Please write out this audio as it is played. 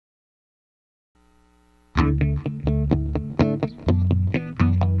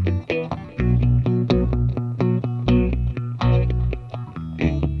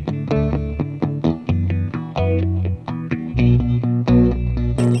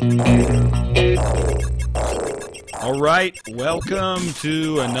Alright, welcome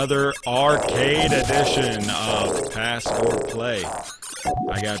to another arcade edition of Pass or Play.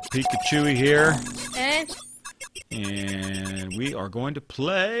 I got Pikachu here. And we are going to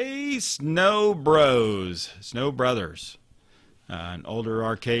play Snow Brothers. An older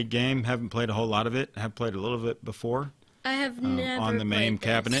arcade game. Haven't played a whole lot of it. I have played a little bit before. I have never on the main played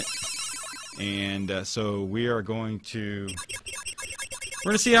cabinet. And so we are going to...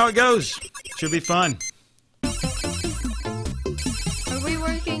 We're going to see how it goes. Should be fun. Are we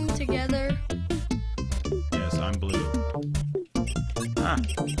working together? Yes, I'm blue. Ah.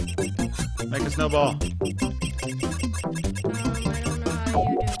 Make a snowball. I don't know how you do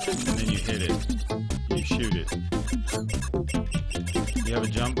that. And then you hit it. You shoot it. You have a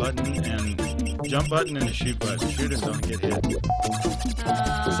jump button and a shoot button. Shoot it, don't get hit.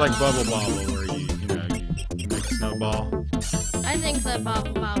 It's like Bubble Bobble where you make a snowball. I think that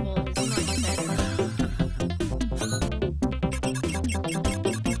Bubble Bobble is much better.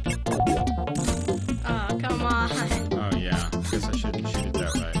 Oh, come on. Oh yeah, I guess I shouldn't shoot it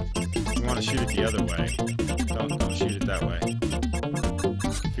that way. You want to shoot it the other way. Don't shoot it that way.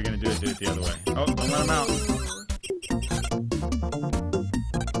 If you're gonna do it the other way. Oh, don't let him out.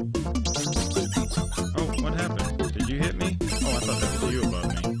 Oh, what happened? Did you hit me? Oh, I thought that was you above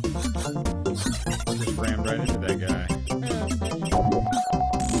me. Just rammed right into that guy.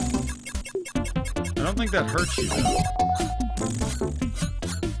 I don't think that hurts you though.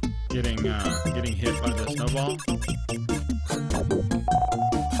 Getting hit by the snowball.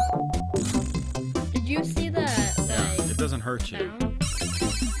 Did you see that? Yeah, it doesn't hurt you. No?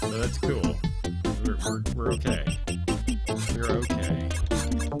 So that's cool. We're okay. We're okay.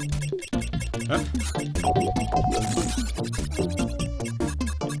 Up.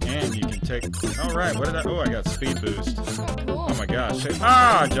 And you can take... Alright, what did I... Oh, I got speed boost. Cool. Oh my gosh.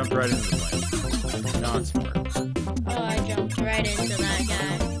 Ah! I jumped right into the plane. Not smart. Oh, I jumped right into that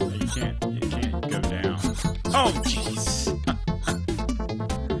guy. You can't go down. Oh, jeez.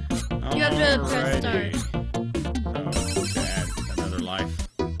 You have to press Alrighty. start. Oh, to add another life?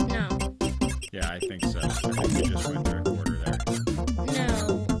 No. Yeah, I think so. I think we just went through a quarter there. No.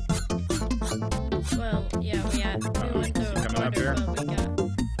 Well, yeah, we went through a coming up quarter, here? but we got...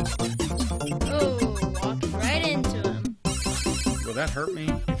 Oh, walked right into him. Will that hurt me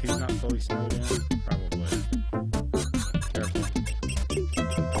if he's not fully snowed in? Probably. Careful.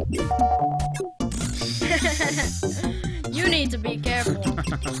 You need to be careful.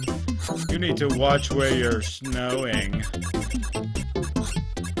 You need to watch where you're snowing.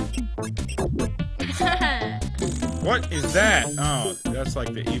 What is that? Oh, that's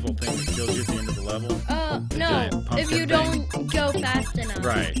like the evil thing that kills you at the end of the level. The No, giant if pumpkin you thing. don't go fast enough.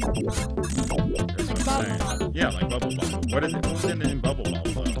 Right. That's what I'm saying. Bubble. Yeah, like Bubble Bobble. What was in Bubble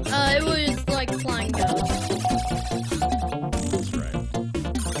Bobble? It was like flying ghosts. That's right.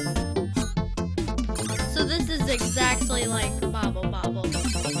 So this is exactly like Bubble Bobble.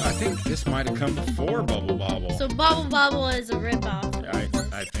 I think this might have come before Bubble Bobble. So Bubble Bobble is a ripoff.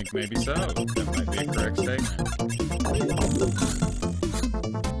 I think maybe so. That might be a correct statement.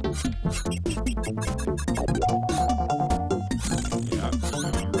 Yeah,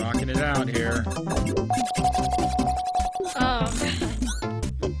 I'm rocking it out here. Oh,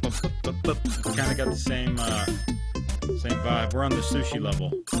 Kind of got the same vibe. We're on the sushi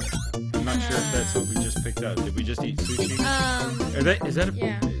level. I'm not sure if that's what we just picked up. Did we just eat sushi? Is that a...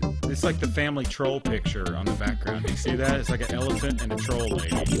 Yeah. It's like the family troll picture on the background. Do you see that? It's like an elephant and a troll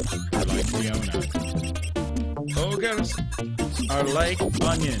lady. Or like Fiona. Ogres are like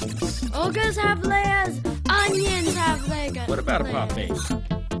onions. ogres have layers. Onions have layers. What about a puppy?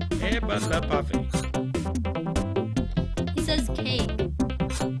 Hey, about that puppy. He says cake.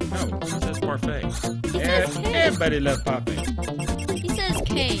 No, he says parfait. He says cake. Everybody loves puppy. He says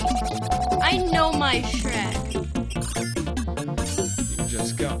cake. I know my Shrek. You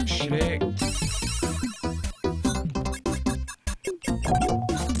just got Shrek.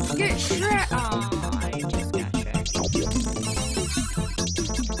 Get Shrek. Oh, I just got Shrek.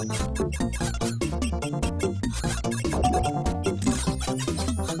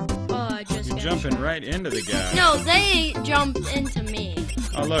 Oh, I just You're got jumping Shrek. right into the guy. No, they jumped into me.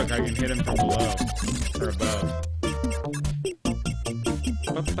 Oh, look, I can hit him from below. Or above.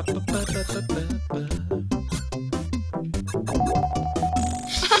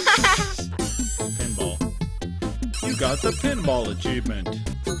 Pinball. You got the pinball achievement.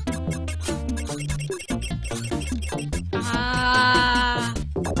 Ah.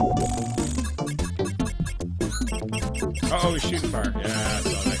 Oh, he's shooting fire. Yeah, I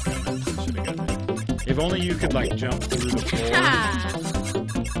saw that coming. Should have gotten that. If only you could, like, jump through the floor.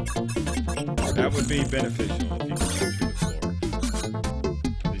 That would be beneficial if you could.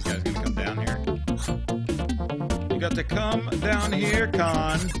 got to come down here,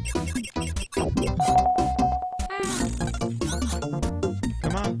 Con.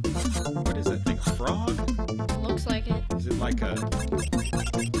 Come on. What is that thing? A frog? Looks like it. Is it like a...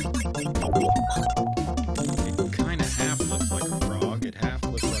 It kind of half looks like a frog. It half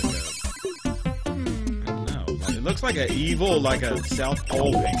looks like a... I don't know. It looks like an evil, like a South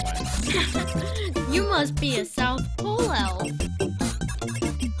Pole penguin. You must be a South Pole elf.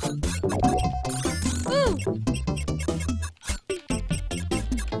 Woo!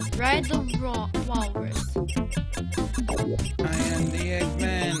 Ride the walrus. I am the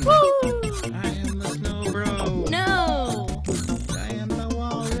Eggman. Woo! I am the Snow Bro. No! I am the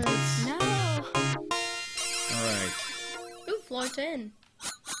walrus. No! Alright. Ooh, floor 10.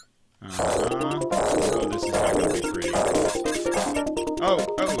 Oh, this is not going to be pretty. Oh,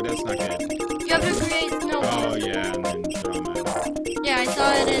 that's not good. You have to create snowballs. Oh, yeah, and then throw them at it. Yeah, I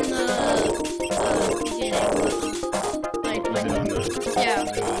saw it in the beginning. Like, Is it on the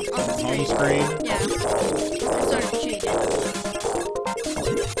on the home screen. screen? Yeah. I started cheating.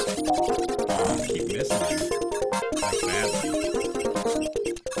 I keep missing it. Like badly.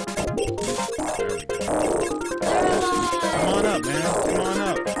 There we go. They're alive! Come on up, man. Come on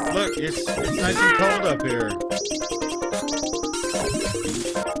up. Look, it's nice and cold up here.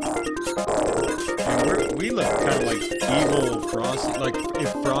 And we look kind of like evil Frosty. Like,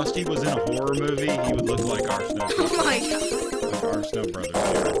 if Frosty was in a horror movie, he would look like our Snow Brother. Oh my god. Like our Snow Brother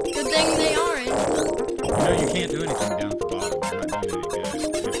here. Good thing they aren't. You know, you can't do anything down at the bottom. You're not doing any good. You have to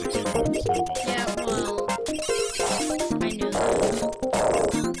hit him with the snowball. Yeah, well, I knew that.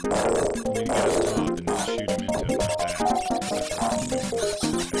 You need to get up top and then shoot him into it like that.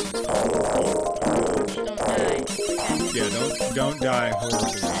 Don't die. Yeah, don't die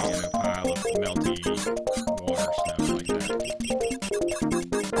horribly in a pile of melty water snow like that.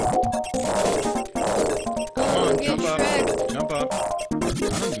 Come on, Get jump up. shreked. Jump up. I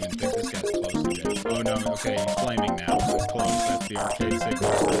don't even think this guy's close to death. Oh no, okay, he's flaming now. It's close. That's the arcade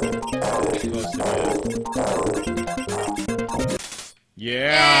signal. Close to death.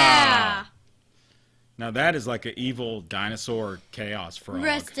 Yeah! Now that is like an evil dinosaur chaos frog.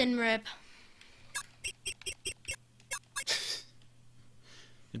 Rest and rip.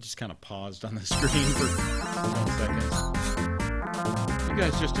 It just kind of paused on the screen for 10 seconds. You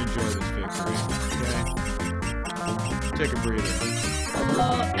guys just enjoy this victory, okay? Take a breather.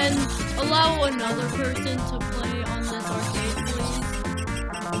 And allow another person to play on this arcade, please.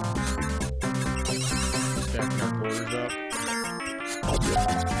 Stacking our quarters up. I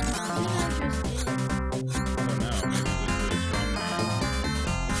don't know, maybe it was really strong man.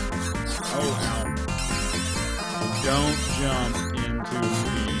 Oh, ow. Don't jump into the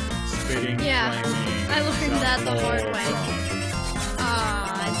spitting, flaming... I learned that the South hard Pole way. frog.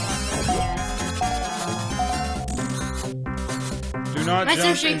 I thought Do not My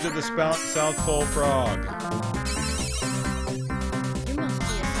jump sushi. into the South Pole frog. you must be a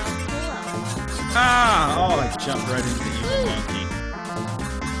South Pole elf. Ah! Oh, I jumped right into the evil monkey.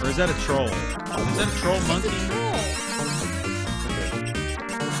 Or is that a troll? Is that a troll monkey? It's a troll.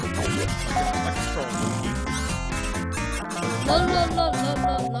 Like a troll monkey. La la la la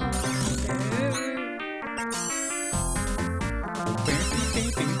la la.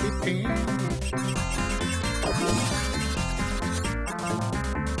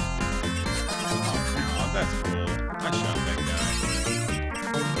 Oh, that's cool. I shot that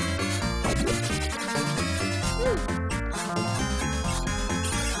guy.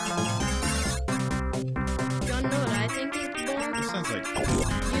 You wanna know what I think is born? This sounds like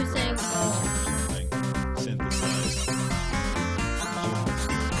You saying or something. Synthesized.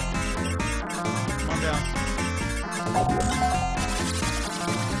 Come on down.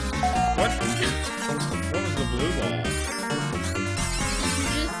 What? What was the blue ball? Did you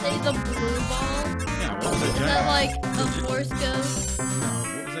just say the blue ball? Yeah, what was that Is giant? that like a force ghost? No,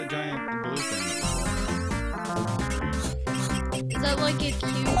 what was that giant blue thing that was Is that like a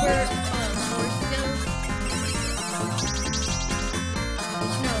cuber force ghost?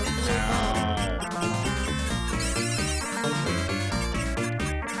 No, blue ball.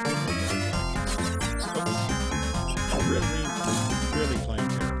 Really playing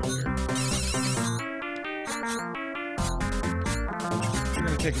terrible here. We're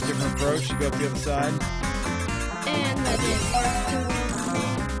gonna take a different approach. You go up the other side. And that didn't work too well for me.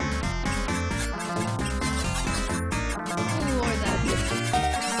 Or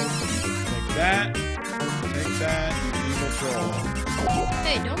that. Take that, you evil troll.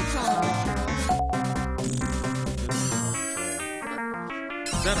 Hey, don't call him a troll.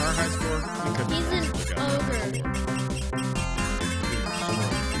 Is that our high score? We couldn't He's an look up. ogre. We didn't destroy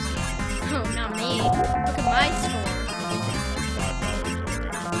this thing. Oh, not me. Look at my score.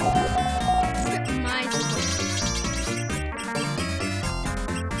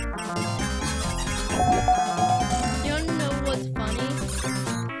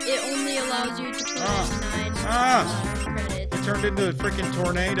 credits. It turned into a freaking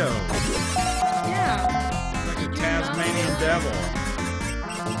tornado. Yeah. Like a Tasmanian devil.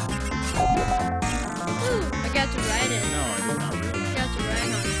 Ooh, I got to ride it. No, I did not realize. I got to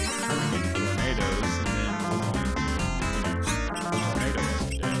ride on it. Turning into tornadoes and then going to, tornadoes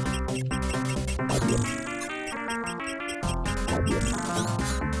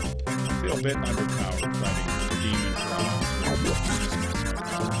I feel a bit underpowered fighting demon frogs.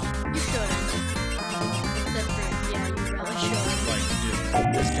 You shouldn't. Except for, yeah, you really should. Like,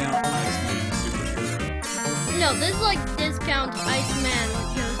 discount Iceman superhero. No, this is like discount Iceman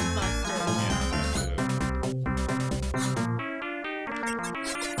Ghostbusters. Yeah, that's it.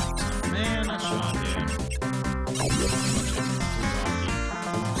 Man, I shot him.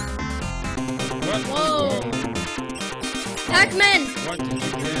 What? Whoa! Pac-Man! What did you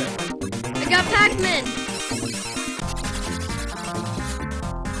get? I got Pac-Man!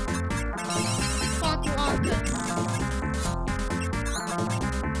 Fuck Wonka.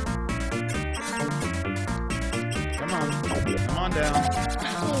 Come on down.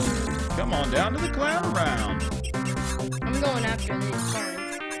 Oh, Come on down to the clown round. I'm going after these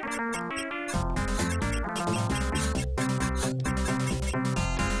cards.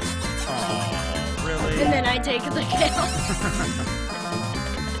 Oh, really? And then I take the kill.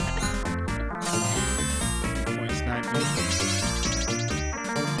 Point snipe me.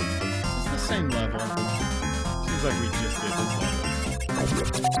 It's the same level. Seems like we just did this level.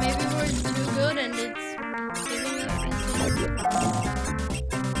 Maybe we're too good and it's giving us this.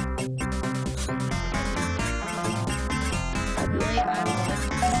 Really? I won't.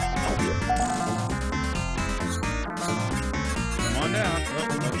 Come on down.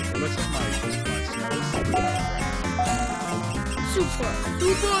 What's up my snow? Super.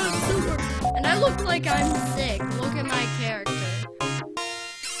 And I look like I'm sick. Look at my character.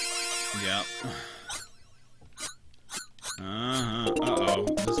 Yep. Uh-oh.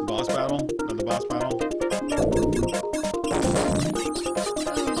 Is this a boss battle? Another boss battle?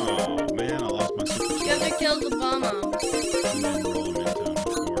 Oh, man, I lost my super. You have to kill the bomb moms. And then roll them into them, of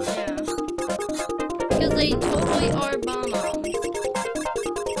course. Yeah. Because they totally are bomb moms.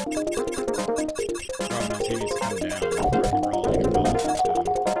 Problem is he needs to come down before I can roll any bombs into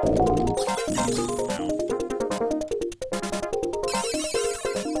him.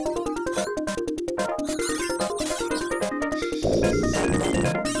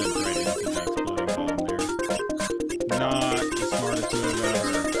 Ow. Not the smartest move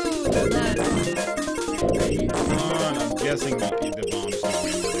ever. Ooh, that. Come on, I'm guessing the bomb's going to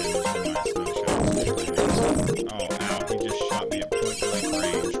win into my snow shot. Oh, ow, he just shot me at point blank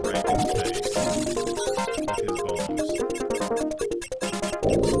range right in the face with his bombs.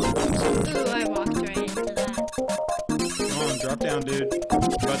 Ooh, I walked right into that. Come on, drop down, dude. I'm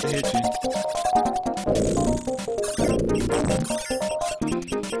about to hit you.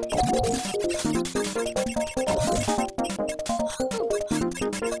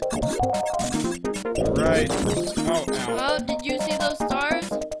 Alright. Oh, ow. Well, did you see those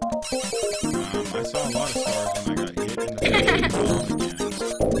stars? I saw a lot of stars when I got hit in the face with the bomb again.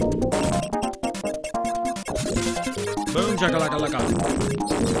 Boom, chakalaka-laka.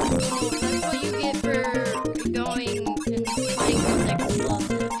 That's what you get for going and playing with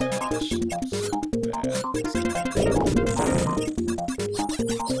explosives.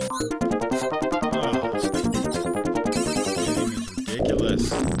 Ridiculous.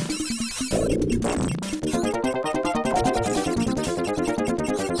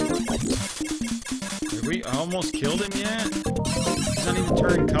 Have we almost killed him yet? He's not even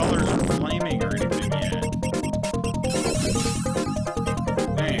turning colors or flaming or anything yet.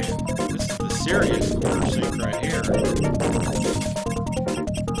 Man, this is the serious quarter sink right here.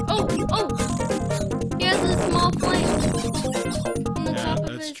 Oh! He has a small flame on the Yeah, top of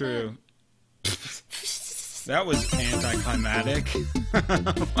that's his true. head. That was anticlimactic.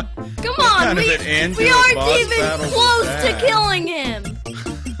 Come on, kind of an end to we a aren't boss even battle was close to that? killing him.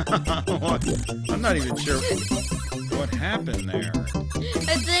 I'm not even sure what happened there.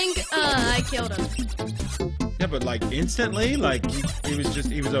 I think I killed him. Yeah, but like instantly, like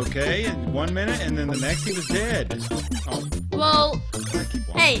he was okay in 1 minute, and then the next he was dead. Oh, Well, I keep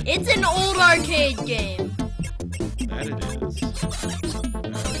walking. hey, it's an old arcade game. That it is.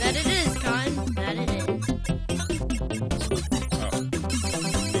 That it is, Con. That it is. Oh,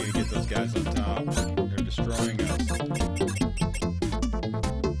 need to get those guys on top. They're destroying us.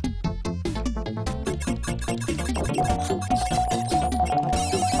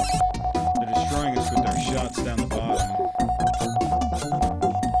 They're destroying us with their shots down the bottom.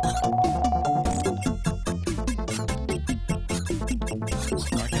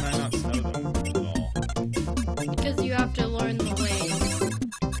 Why can I not snow them at all?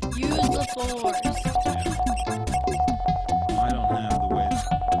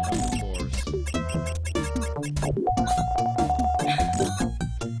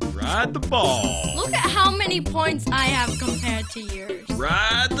 Ride the ball. Look at how many points I have compared to yours.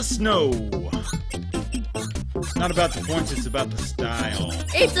 Ride the snow. It's not about the points, it's about the style.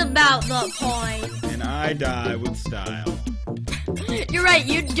 It's about the points. And I die with style. You're right,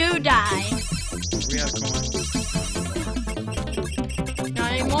 you do die. We have coins.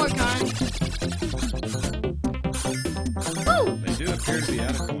 Not anymore, Con. Woo! They do appear to be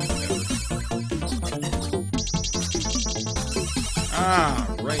out of coins, however. Ah,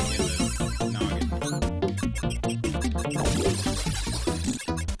 right in the noggin.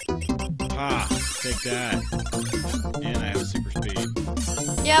 Ah, take that. And I have super speed.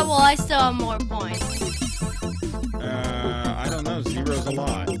 Yeah, well, I still have more points. I don't know. Zero's a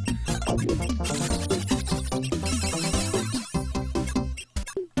lot.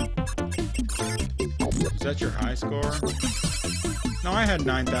 Is that your high score? No, I had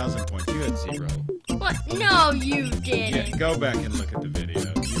 9,000 points. You had 0. What? No, you didn't. Yeah, go back and look at the video.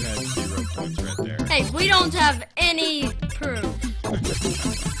 You had 0 points right there. Hey, we don't have any proof.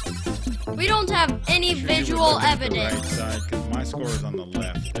 We don't have any Sure visual you were looking at the evidence. right side, 'cause my score is on the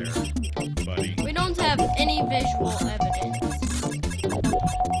left there, buddy. We don't have any visual evidence.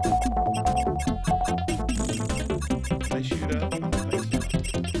 They shoot up. I don't think so.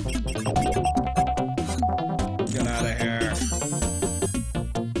 Get out of here.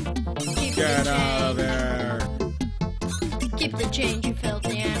 Keep Get the out of change. here. Keep the change, you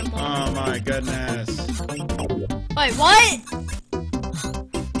filthy animal. Oh my goodness. Wait, what?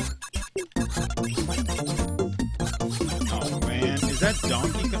 Oh man, is that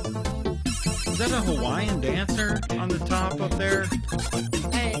Donkey Kong? Is that a Hawaiian dancer on the top up there?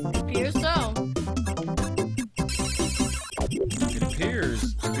 Hey, appears so. It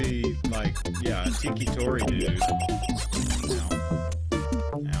appears to be like, yeah, a Tiki Tori dude. Ow.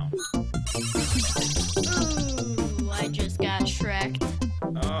 Ooh, I just got Shrek'd.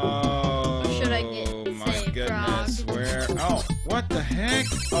 Oh, Should I get my say goodness, frog? where? Oh, what the heck?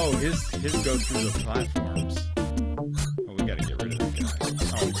 Oh, his go through the platforms. Oh, we gotta get rid of that guy.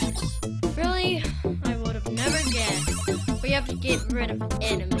 Oh, jeez. Really? I would have never guessed. We have to get rid of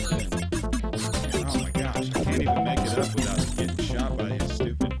enemies. Oh my gosh, I can't even make it up without getting shot by these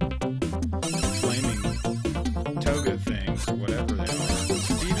stupid flaming toga things or whatever they are.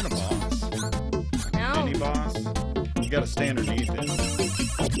 Is he even a boss? No. Mini boss? You gotta stay underneath it.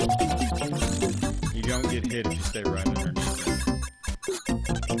 You don't get hit if you stay right underneath it.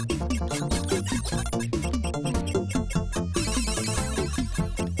 So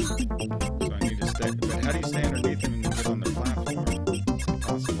I need to stay. But how do you stay underneath him and get on the platform?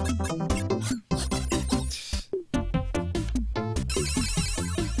 Impossible.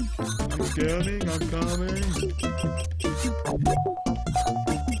 I'm coming, I'm coming.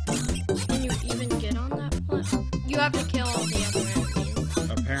 Can you even get on that platform? You have to kill all the other enemies.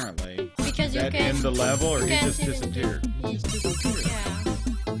 Apparently. Because you That can't. end the level, or he can't just even disappeared? He just disappeared. Yeah.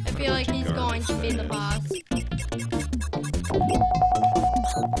 I feel like he's going to be the boss.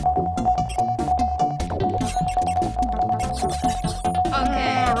 Okay.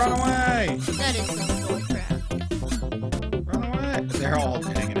 Ah, run away! That is some bullcrap. Run away! They're all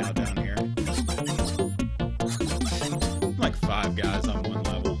hanging out down here. Like 5 guys on one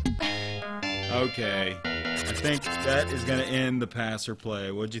level. Okay. I think that is going to end the pass or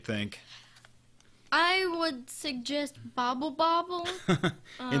play. What'd you think? I would suggest Bubble Bobble.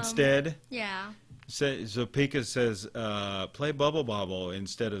 Instead? Yeah. So Pika says, play Bubble Bobble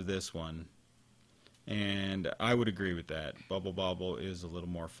instead of this one. And I would agree with that. Bubble Bobble is a little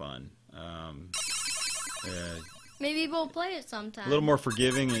more fun. Maybe we'll play it sometime. A little more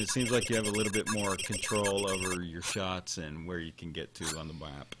forgiving, and it seems like you have a little bit more control over your shots and where you can get to on the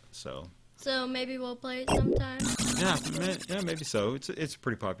map. So maybe we'll play it sometime. yeah, maybe so. It's a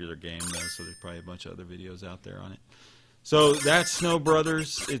pretty popular game though, so there's probably a bunch of other videos out there on it. So that's Snow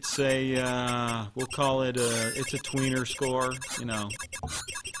Brothers. It's a we'll call it it's a tweener score. You know,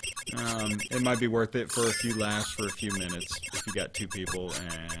 it might be worth it for a few laughs for a few minutes if you got 2 people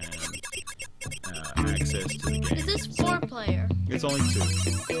and access to the game. Is this 4-player? It's only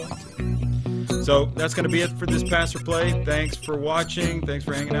 2. So that's going to be it for this Pass or Play. Thanks for watching. Thanks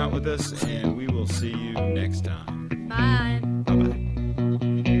for hanging out with us, and we will see you next time. Bye. Bye-bye.